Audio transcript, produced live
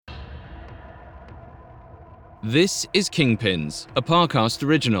This is Kingpins, a Parcast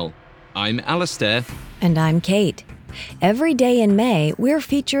original. I'm Alistair. And I'm Kate. Every day in May, we're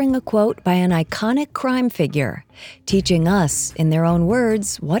featuring a quote by an iconic crime figure, teaching us, in their own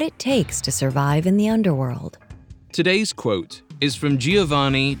words, what it takes to survive in the underworld. Today's quote is from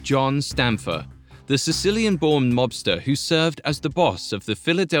Giovanni John Stanfa, the Sicilian-born mobster who served as the boss of the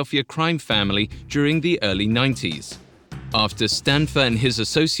Philadelphia crime family during the early 90s. After Stanfa and his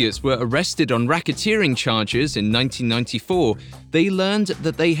associates were arrested on racketeering charges in 1994, they learned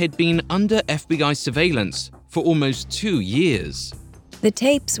that they had been under FBI surveillance for almost 2 years. The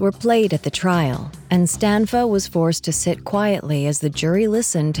tapes were played at the trial, and Stanfa was forced to sit quietly as the jury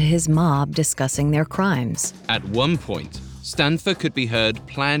listened to his mob discussing their crimes. At one point, Stanfa could be heard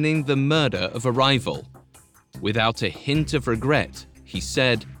planning the murder of a rival. Without a hint of regret, he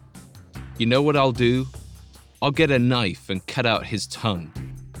said, "You know what I'll do? I'll get a knife and cut out his tongue,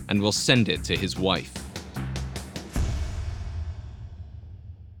 and we'll send it to his wife."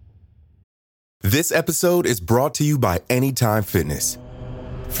 This episode is brought to you by Anytime Fitness.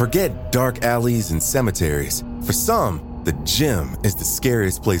 Forget dark alleys and cemeteries. For some, the gym is the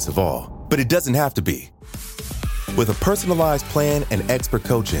scariest place of all, but it doesn't have to be. With a personalized plan and expert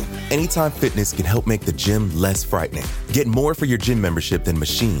coaching, Anytime Fitness can help make the gym less frightening. Get more for your gym membership than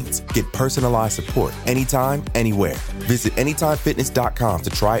machines. Get personalized support anytime, anywhere. Visit AnytimeFitness.com to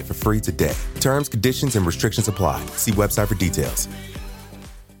try it for free today. Terms, conditions, and restrictions apply. See website for details.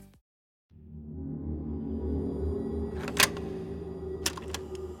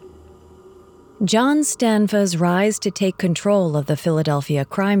 John Stanfa's rise to take control of the Philadelphia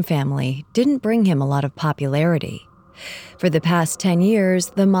crime family didn't bring him a lot of popularity. For the past 10 years,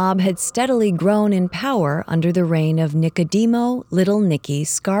 the mob had steadily grown in power under the reign of Nicodemo Little Nicky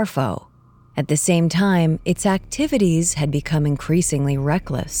Scarfo. At the same time, its activities had become increasingly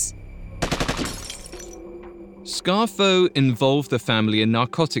reckless. Scarfo involved the family in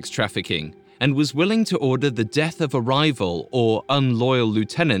narcotics trafficking and was willing to order the death of a rival or unloyal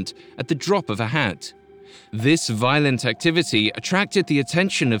lieutenant at the drop of a hat. This violent activity attracted the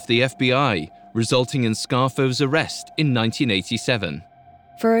attention of the FBI, resulting in Scarfo's arrest in 1987.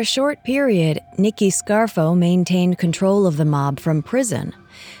 For a short period, Nicky Scarfo maintained control of the mob from prison,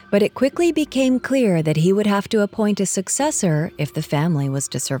 but it quickly became clear that he would have to appoint a successor if the family was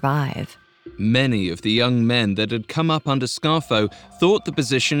to survive. Many of the young men that had come up under Scarfo thought the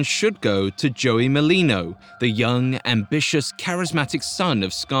position should go to Joey Merlino, the young, ambitious, charismatic son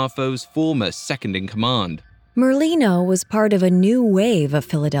of Scarfo's former second-in-command. Merlino was part of a new wave of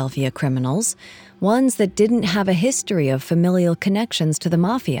Philadelphia criminals, ones that didn't have a history of familial connections to the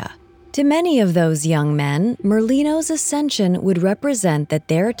mafia. To many of those young men, Merlino's ascension would represent that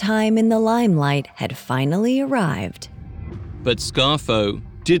their time in the limelight had finally arrived. But Scarfo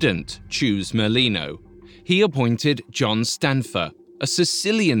didn't choose Merlino. He appointed John Stanfa, a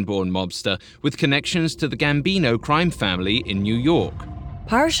Sicilian-born mobster with connections to the Gambino crime family in New York.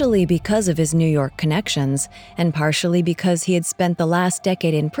 Partially because of his New York connections, and partially because he had spent the last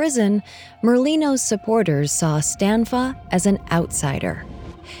decade in prison, Merlino's supporters saw Stanfa as an outsider.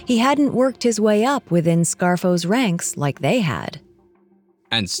 He hadn't worked his way up within Scarfo's ranks like they had.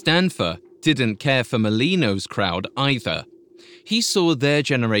 And Stanfa didn't care for Merlino's crowd either. He saw their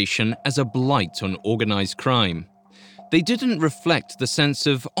generation as a blight on organized crime. They didn't reflect the sense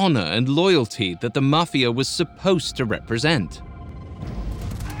of honor and loyalty that the mafia was supposed to represent.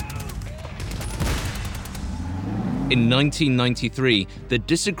 In 1993, the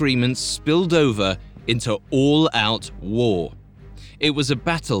disagreements spilled over into all-out war. It was a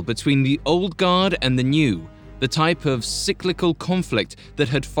battle between the old guard and the new, the type of cyclical conflict that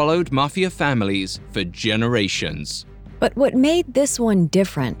had followed mafia families for generations. But what made this one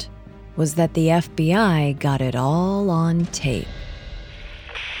different was that the FBI got it all on tape.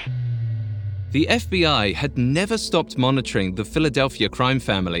 The FBI had never stopped monitoring the Philadelphia crime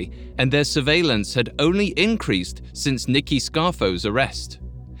family, and their surveillance had only increased since Nicky Scarfo's arrest.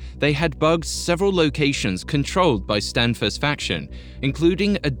 They had bugged several locations controlled by Stanfa's faction,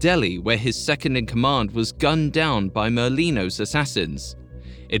 including a deli where his second-in-command was gunned down by Merlino's assassins.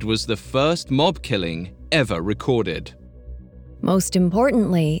 It was the first mob killing ever recorded. Most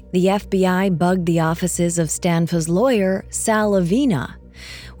importantly, the FBI bugged the offices of Stanfa's lawyer, Sal Avina,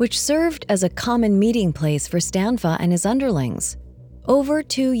 which served as a common meeting place for Stanfa and his underlings. Over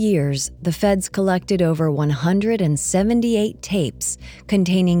 2 years, the feds collected over 178 tapes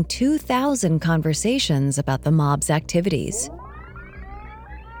containing 2,000 conversations about the mob's activities.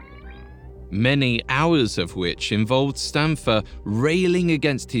 many hours of which involved Stanfa railing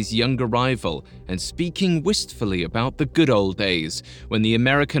against his younger rival and speaking wistfully about the good old days when the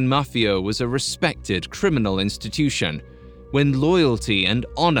American mafia was a respected criminal institution, when loyalty and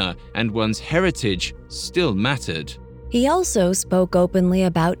honor and one's heritage still mattered. He also spoke openly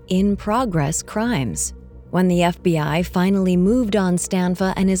about in-progress crimes. When the FBI finally moved on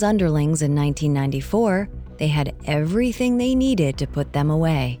Stanfa and his underlings in 1994, they had everything they needed to put them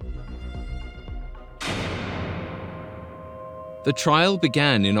away. The trial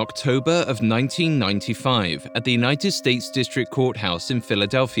began in October of 1995 at the United States District Courthouse in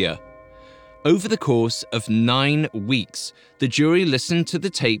Philadelphia. Over the course of 9 weeks, the jury listened to the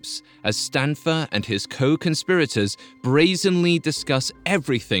tapes as Stanfa and his co-conspirators brazenly discuss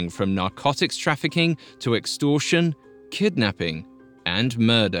everything from narcotics trafficking to extortion, kidnapping, and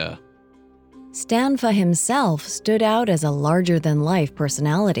murder. Stanfa himself stood out as a larger-than-life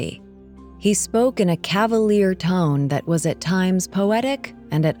personality. He spoke in a cavalier tone that was at times poetic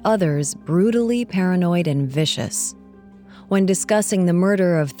and at others brutally paranoid and vicious. When discussing the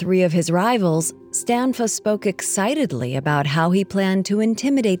murder of 3 of his rivals, Stanfa spoke excitedly about how he planned to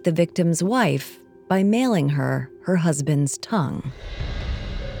intimidate the victim's wife by mailing her husband's tongue.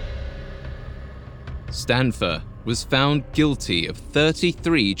 Stanfa was found guilty of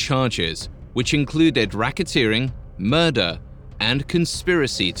 33 charges, which included racketeering, murder, and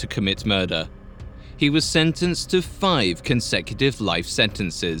conspiracy to commit murder. He was sentenced to 5 consecutive life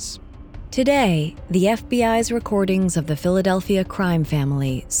sentences. Today, the FBI's recordings of the Philadelphia crime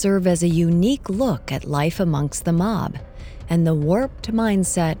family serve as a unique look at life amongst the mob and the warped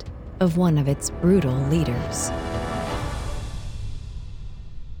mindset of one of its brutal leaders.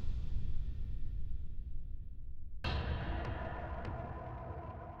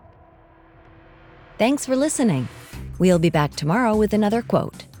 Thanks for listening. We'll be back tomorrow with another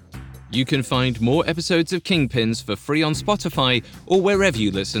quote. You can find more episodes of Kingpins for free on Spotify or wherever you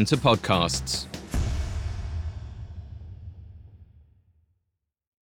listen to podcasts.